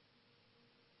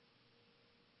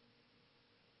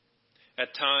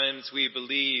 At times we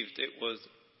believed it was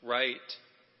right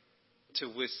to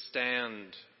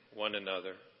withstand one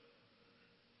another.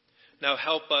 Now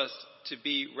help us to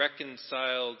be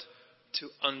reconciled, to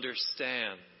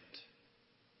understand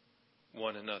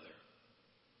one another.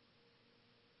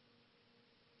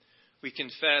 We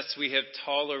confess we have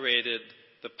tolerated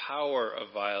the power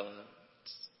of violence.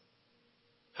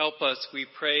 Help us, we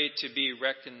pray, to be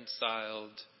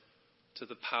reconciled to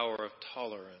the power of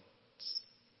tolerance.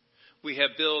 We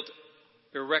have built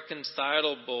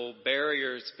irreconcilable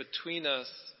barriers between us.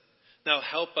 Now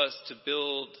help us to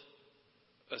build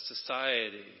a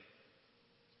society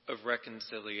of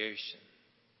reconciliation.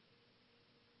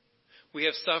 We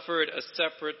have suffered a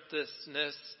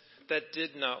separateness that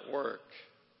did not work.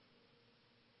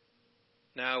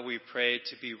 Now we pray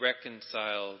to be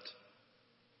reconciled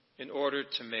in order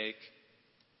to make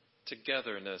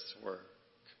togetherness work.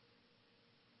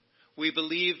 We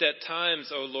believed at times,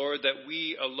 O Lord, that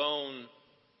we alone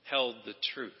held the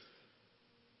truth.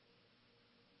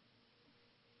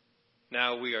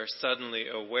 Now we are suddenly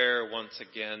aware once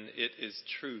again it is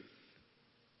truth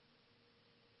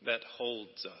that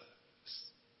holds us.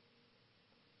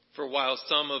 For while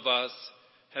some of us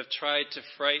have tried to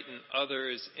frighten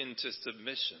others into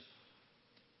submission,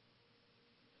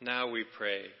 now we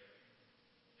pray,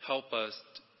 help us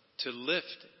to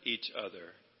lift each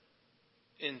other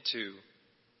into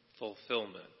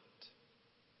fulfillment.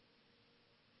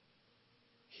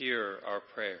 Hear our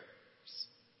prayers.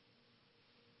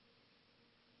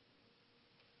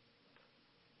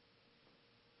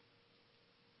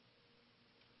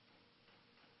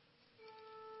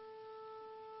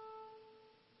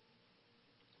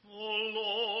 O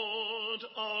Lord,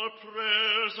 our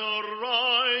prayers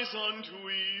arise unto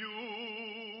you.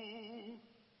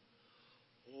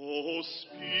 O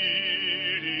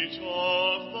Spirit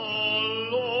of the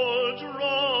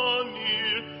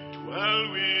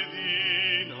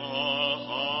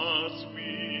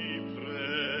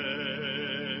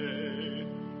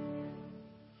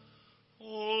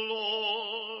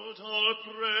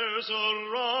prayers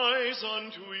arise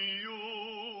unto you.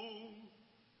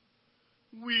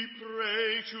 We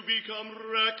pray to become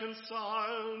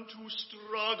reconciled, to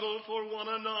struggle for one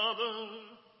another.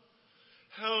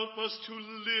 Help us to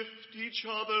lift each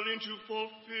other into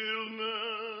fulfillment.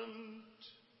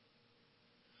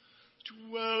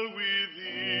 Dwell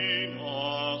within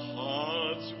our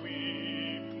hearts,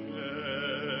 we pray.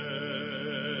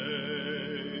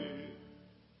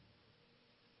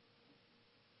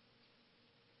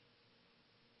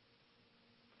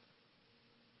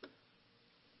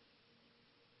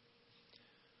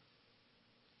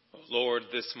 Oh Lord,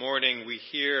 this morning we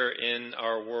hear in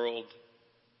our world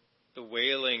the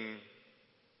wailing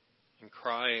and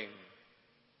crying,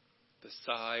 the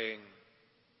sighing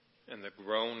and the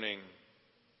groaning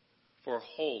for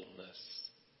wholeness.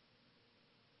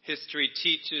 History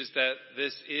teaches that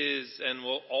this is and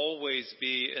will always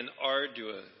be an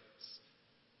arduous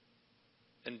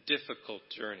and difficult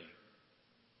journey.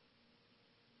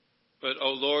 But,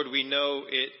 O Lord, we know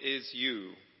it is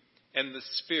you and the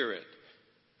Spirit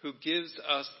who gives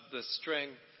us the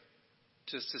strength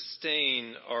to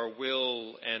sustain our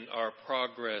will and our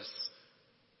progress,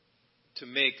 to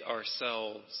make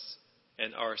ourselves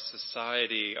and our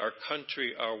society, our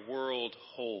country, our world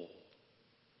whole.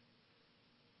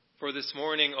 For this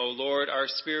morning, O Lord, our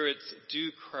spirits do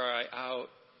cry out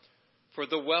for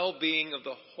the well-being of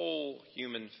the whole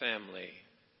human family,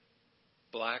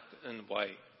 black and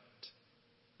white,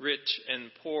 rich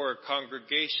and poor,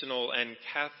 congregational and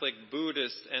Catholic,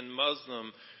 Buddhist and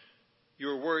Muslim.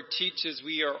 Your word teaches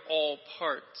we are all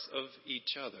parts of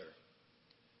each other,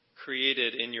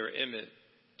 created in your image.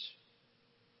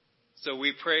 So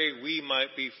we pray we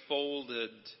might be folded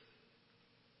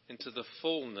into the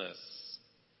fullness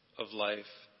of life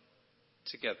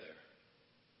together.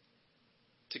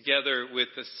 Together with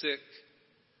the sick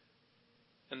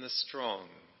and the strong,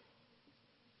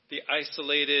 the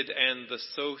isolated and the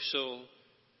social,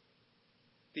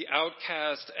 the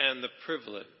outcast and the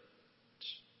privileged,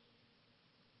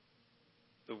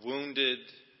 the wounded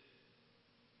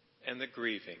and the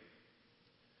grieving,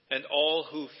 and all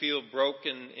who feel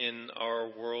broken in our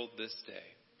world this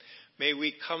day. May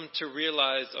we come to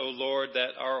realize, O Lord,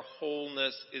 that our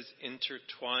wholeness is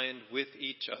intertwined with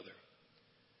each other.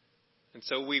 And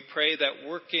so we pray that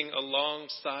working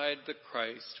alongside the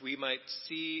Christ, we might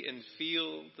see and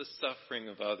feel the suffering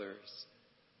of others,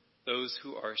 those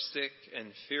who are sick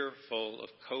and fearful of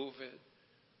COVID,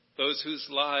 those whose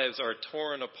lives are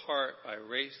torn apart by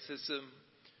racism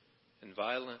and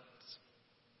violence.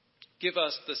 Give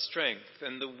us the strength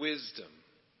and the wisdom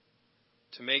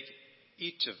to make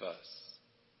each of us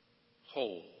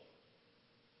whole.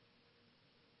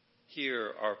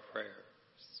 Hear our prayers.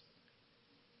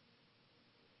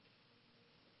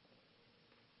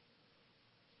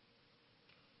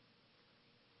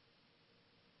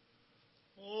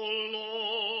 O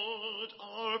Lord,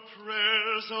 our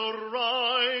prayers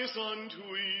arise unto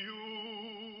you.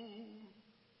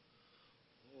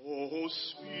 O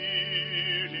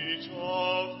Spirit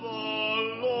of the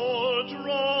Lord,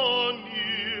 draw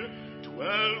near,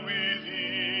 dwell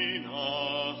within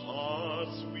our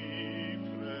hearts, we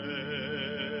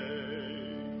pray.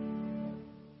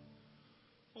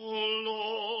 O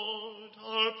Lord,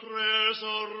 our prayers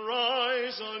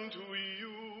arise unto you.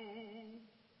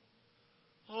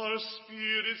 Our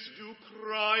spirits do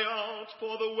cry out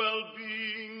for the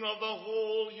well-being of the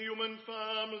whole human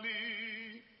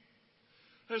family,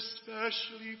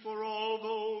 especially for all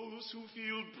those who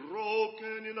feel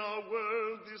broken in our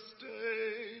world this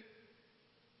day.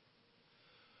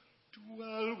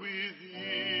 Dwell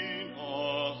within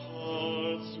our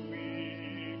hearts,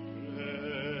 we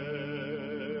pray.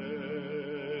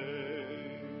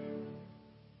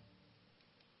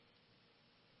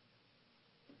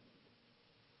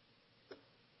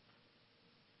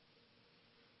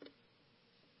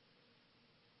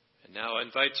 And now I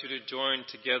invite you to join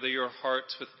together your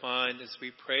hearts with mine as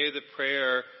we pray the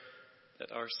prayer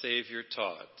that our Savior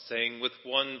taught, saying with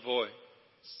one voice,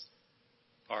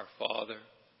 Our Father,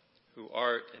 who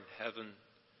art in heaven,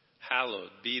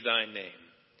 hallowed be thy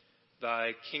name.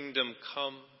 Thy kingdom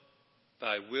come,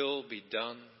 thy will be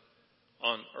done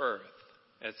on earth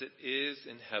as it is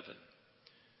in heaven.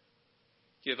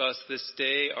 Give us this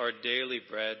day our daily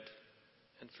bread,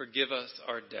 and forgive us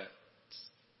our debts,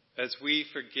 as we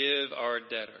forgive our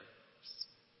debtors.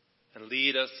 And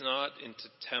lead us not into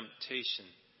temptation,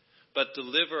 but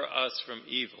deliver us from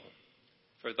evil.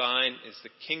 For thine is the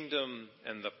kingdom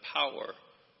and the power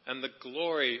and the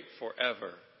glory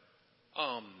forever.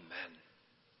 Amen.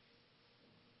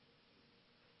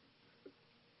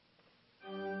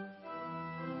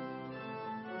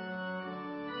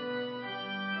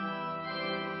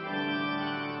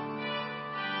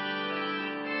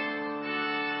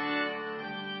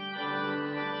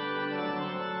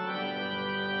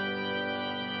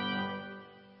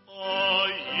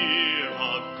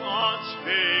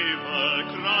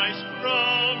 Christ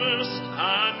promised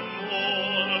and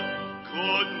more.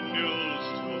 Good news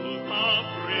to the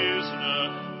prisoner,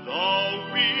 the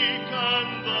weak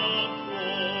and the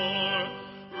poor.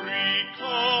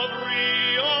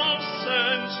 Recovery of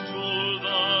sense to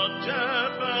the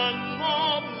deaf and the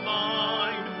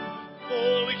blind.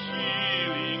 Full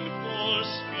healing for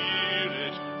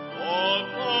spirit, for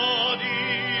body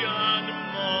and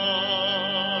mind.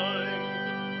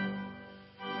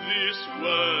 This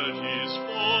word is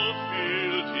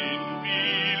fulfilled in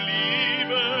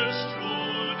believers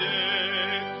today,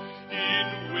 in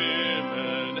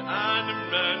women and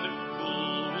men who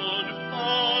would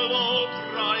follow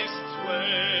Christ's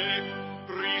way.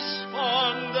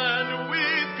 Respond then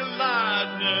with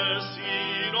gladness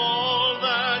in all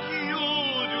that you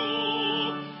do.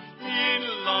 In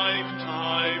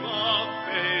lifetime of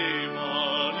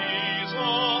favor is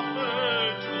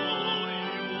offered to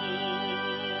you.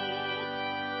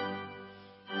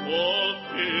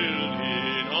 Fulfilled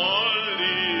in our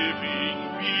living,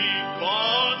 be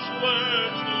God's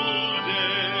word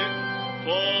today.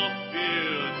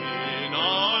 Fulfilled in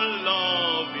our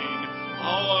loving,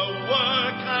 our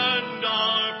work and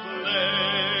our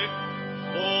play.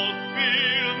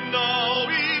 Fulfilled now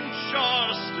in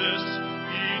justice,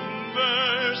 in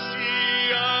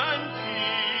mercy and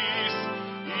peace,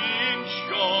 in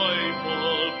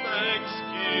joyful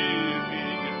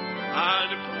thanksgiving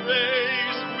and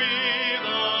praise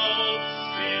without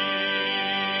cease.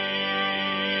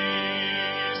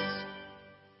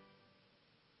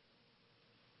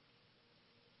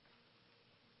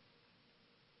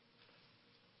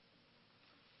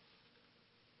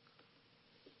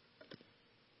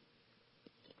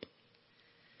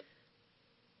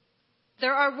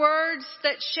 There are words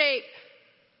that shape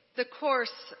the course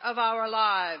of our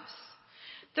lives.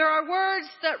 There are words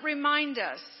that remind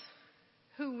us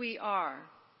who we are.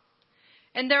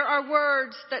 And there are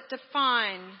words that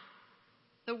define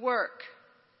the work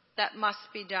that must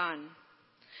be done.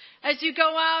 As you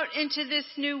go out into this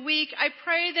new week, I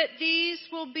pray that these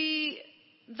will be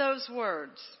those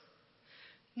words.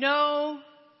 Know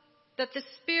that the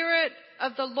Spirit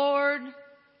of the Lord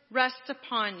rests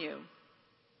upon you.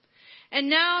 And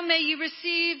now may you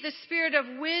receive the spirit of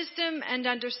wisdom and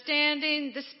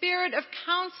understanding, the spirit of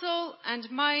counsel and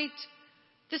might,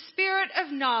 the spirit of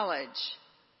knowledge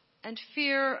and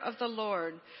fear of the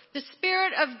Lord, the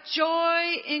spirit of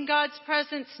joy in God's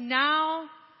presence now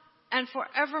and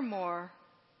forevermore.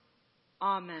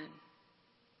 Amen.